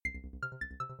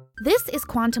This is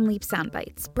Quantum Leap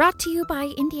Soundbites, brought to you by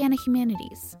Indiana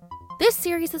Humanities. This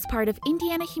series is part of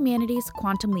Indiana Humanities'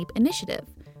 Quantum Leap initiative,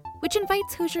 which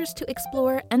invites Hoosiers to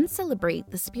explore and celebrate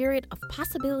the spirit of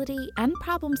possibility and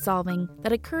problem-solving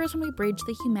that occurs when we bridge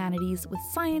the humanities with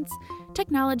science,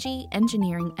 technology,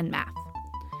 engineering, and math.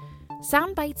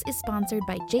 Soundbites is sponsored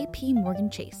by J.P.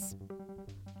 Morgan Chase.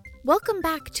 Welcome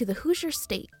back to the Hoosier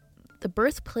State, the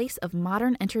birthplace of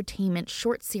modern entertainment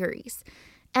short series,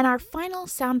 and our final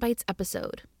Soundbites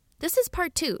episode. This is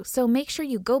part 2, so make sure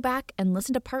you go back and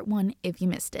listen to part 1 if you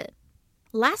missed it.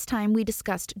 Last time we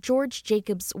discussed George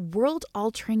Jacobs'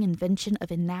 world-altering invention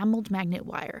of enameled magnet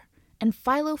wire and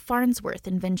Philo Farnsworth's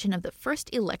invention of the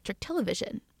first electric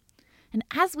television. And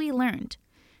as we learned,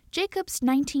 Jacobs'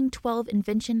 1912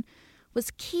 invention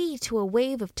was key to a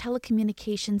wave of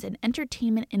telecommunications and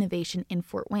entertainment innovation in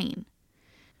Fort Wayne.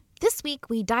 This week,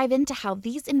 we dive into how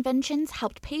these inventions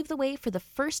helped pave the way for the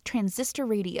first transistor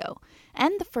radio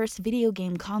and the first video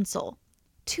game console,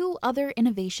 two other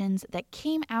innovations that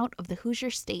came out of the Hoosier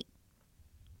State.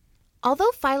 Although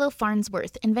Philo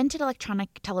Farnsworth invented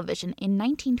electronic television in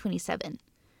 1927,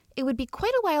 it would be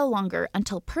quite a while longer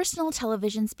until personal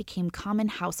televisions became common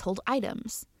household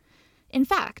items. In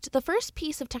fact, the first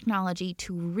piece of technology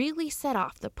to really set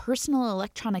off the personal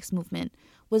electronics movement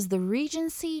was the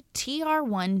Regency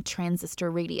TR1 transistor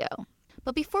radio.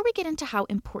 But before we get into how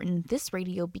important this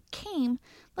radio became,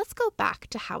 let's go back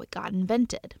to how it got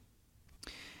invented.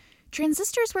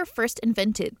 Transistors were first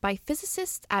invented by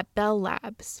physicists at Bell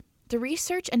Labs, the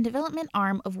research and development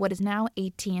arm of what is now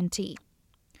AT&T.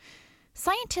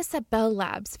 Scientists at Bell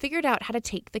Labs figured out how to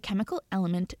take the chemical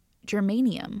element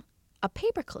germanium, a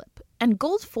paperclip, and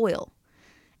gold foil,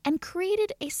 and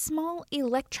created a small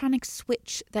electronic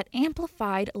switch that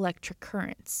amplified electric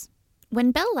currents.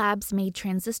 When Bell Labs made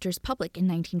transistors public in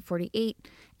 1948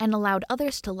 and allowed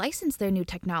others to license their new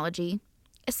technology,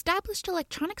 established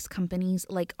electronics companies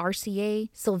like RCA,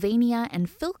 Sylvania, and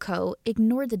Philco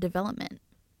ignored the development.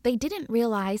 They didn't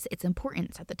realize its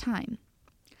importance at the time.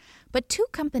 But two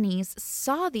companies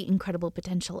saw the incredible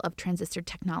potential of transistor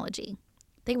technology.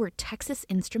 They were Texas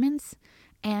Instruments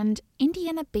and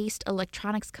Indiana-based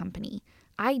electronics company,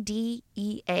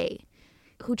 IDEA,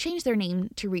 who changed their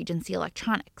name to Regency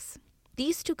Electronics.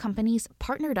 These two companies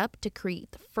partnered up to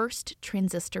create the first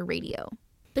transistor radio.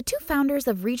 The two founders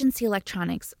of Regency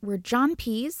Electronics were John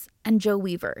Pease and Joe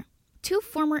Weaver, two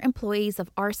former employees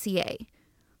of RCA,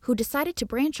 who decided to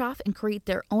branch off and create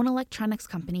their own electronics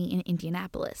company in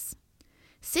Indianapolis.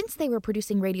 Since they were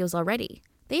producing radios already,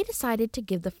 they decided to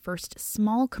give the first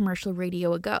small commercial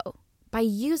radio a go by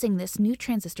using this new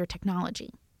transistor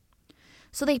technology.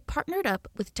 So they partnered up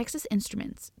with Texas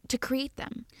Instruments to create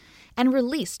them and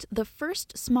released the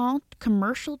first small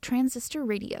commercial transistor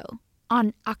radio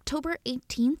on October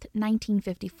 18,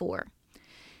 1954.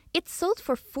 It sold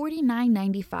for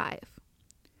 $49.95,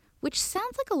 which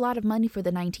sounds like a lot of money for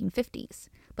the 1950s,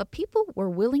 but people were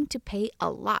willing to pay a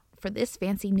lot for this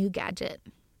fancy new gadget.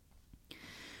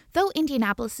 Though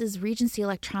Indianapolis's Regency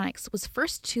Electronics was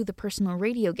first to the personal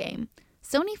radio game,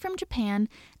 Sony from Japan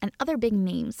and other big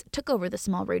names took over the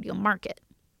small radio market.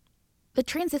 The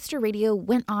transistor radio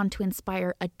went on to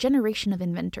inspire a generation of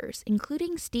inventors,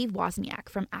 including Steve Wozniak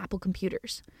from Apple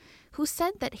Computers, who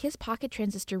said that his pocket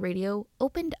transistor radio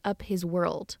opened up his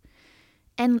world,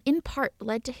 and in part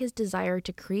led to his desire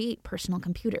to create personal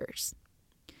computers.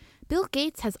 Bill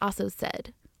Gates has also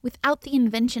said, "Without the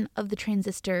invention of the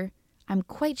transistor, I'm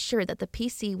quite sure that the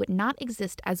PC would not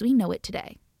exist as we know it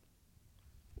today."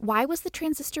 Why was the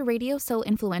transistor radio so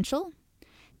influential?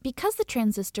 Because the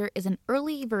transistor is an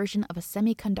early version of a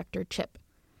semiconductor chip.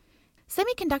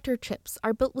 Semiconductor chips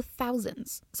are built with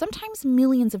thousands, sometimes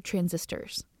millions of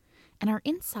transistors, and are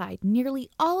inside nearly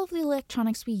all of the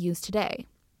electronics we use today.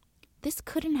 This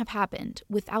couldn't have happened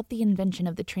without the invention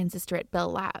of the transistor at Bell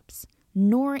Labs,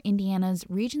 nor Indiana's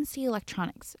Regency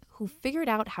Electronics, who figured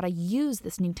out how to use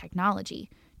this new technology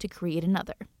to create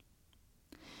another.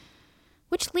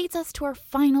 Which leads us to our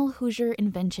final Hoosier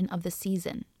invention of the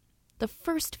season, the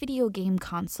first video game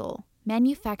console,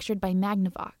 manufactured by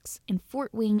Magnavox in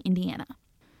Fort Wayne, Indiana.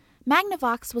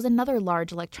 Magnavox was another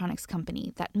large electronics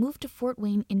company that moved to Fort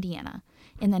Wayne, Indiana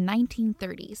in the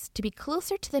 1930s to be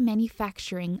closer to the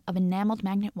manufacturing of enameled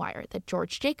magnet wire that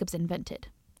George Jacobs invented.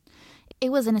 It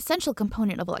was an essential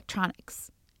component of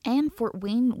electronics, and Fort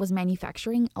Wayne was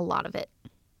manufacturing a lot of it.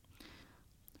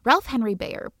 Ralph Henry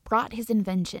Bayer brought his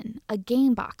invention, a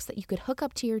game box that you could hook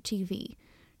up to your TV,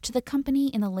 to the company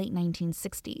in the late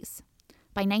 1960s.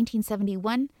 By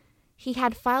 1971, he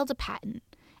had filed a patent,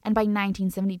 and by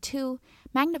 1972,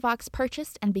 Magnavox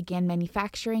purchased and began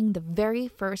manufacturing the very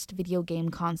first video game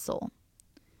console.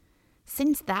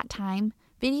 Since that time,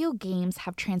 video games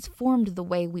have transformed the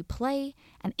way we play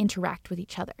and interact with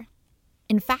each other.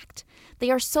 In fact,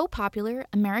 they are so popular,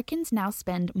 Americans now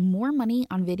spend more money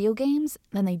on video games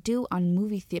than they do on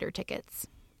movie theater tickets.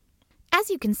 As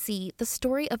you can see, the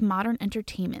story of modern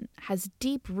entertainment has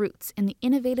deep roots in the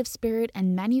innovative spirit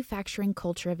and manufacturing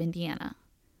culture of Indiana.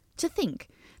 To think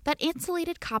that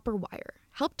insulated copper wire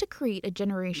helped to create a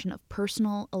generation of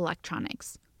personal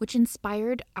electronics, which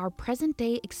inspired our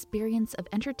present-day experience of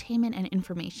entertainment and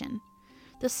information.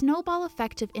 The snowball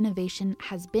effect of innovation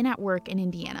has been at work in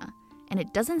Indiana, and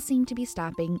it doesn't seem to be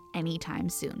stopping anytime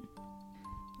soon.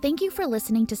 Thank you for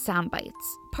listening to Soundbites,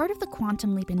 part of the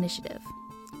Quantum Leap Initiative.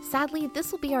 Sadly,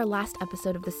 this will be our last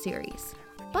episode of the series.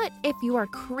 But if you are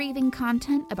craving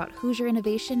content about Hoosier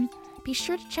innovation, be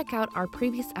sure to check out our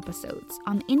previous episodes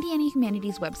on the Indiana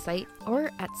Humanities website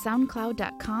or at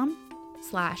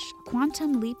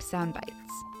soundcloud.com/Quantum Leap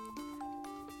Soundbites.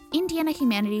 Indiana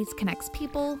Humanities connects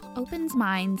people, opens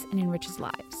minds, and enriches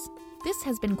lives. This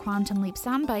has been Quantum Leap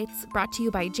Soundbites, brought to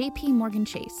you by JP Morgan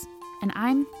Chase, and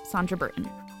I'm Sandra Burton.